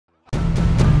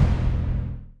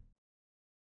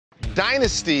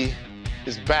Dynasty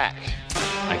is back.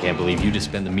 I can't believe you just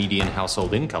spend the median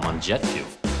household income on jet fuel.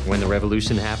 When the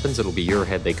revolution happens, it'll be your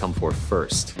head they come for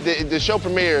first. The show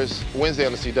premieres Wednesday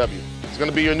on the CW. It's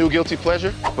gonna be your new guilty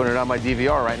pleasure. Putting it on my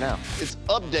DVR right now. It's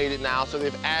updated now, so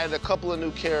they've added a couple of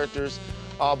new characters,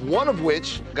 one of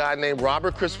which, a guy named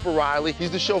Robert Christopher Riley.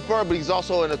 He's the chauffeur, but he's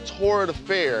also in a torrid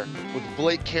affair with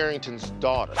Blake Carrington's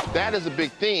daughter. That is a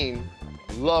big theme,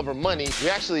 love or money. We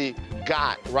actually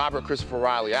got Robert Christopher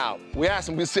Riley out. We asked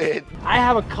him, we said, I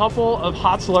have a couple of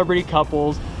hot celebrity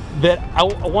couples that I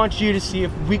want you to see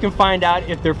if we can find out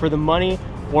if they're for the money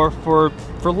or for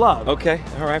love. Okay,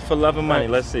 all right, for love and money.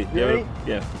 Let's see. Give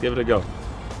it a go.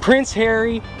 Prince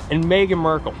Harry and Meghan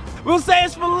Markle. We'll say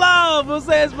it's for love. We'll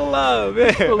say it's for love.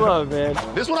 It's for love, man.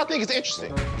 This one I think is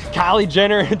interesting. Kylie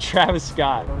Jenner and Travis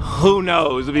Scott. Who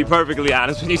knows, to be perfectly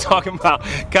honest, when you're talking about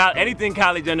anything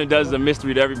Kylie Jenner does is a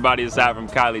mystery to everybody aside from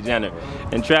Kylie Jenner.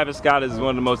 And Travis Scott is one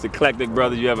of the most eclectic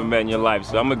brothers you ever met in your life.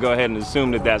 So I'm gonna go ahead and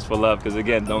assume that that's for love, because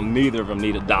again, neither of them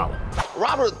need a dollar.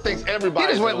 Robert thinks everybody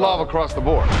He just went love across the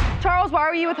board. Charles, why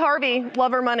were you with Harvey?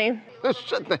 Love or money?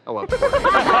 Shut the hell up.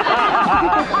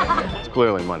 It's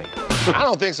clearly money. I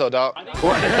don't think so, dog. I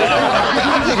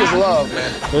think it's love,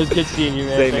 man. It was good seeing you,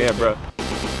 man. Same here, bro.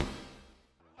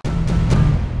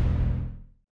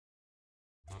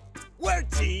 We're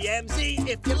TMZ.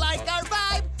 If you like our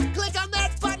vibe, click on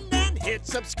that button and hit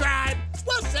subscribe.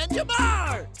 We'll send you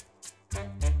more.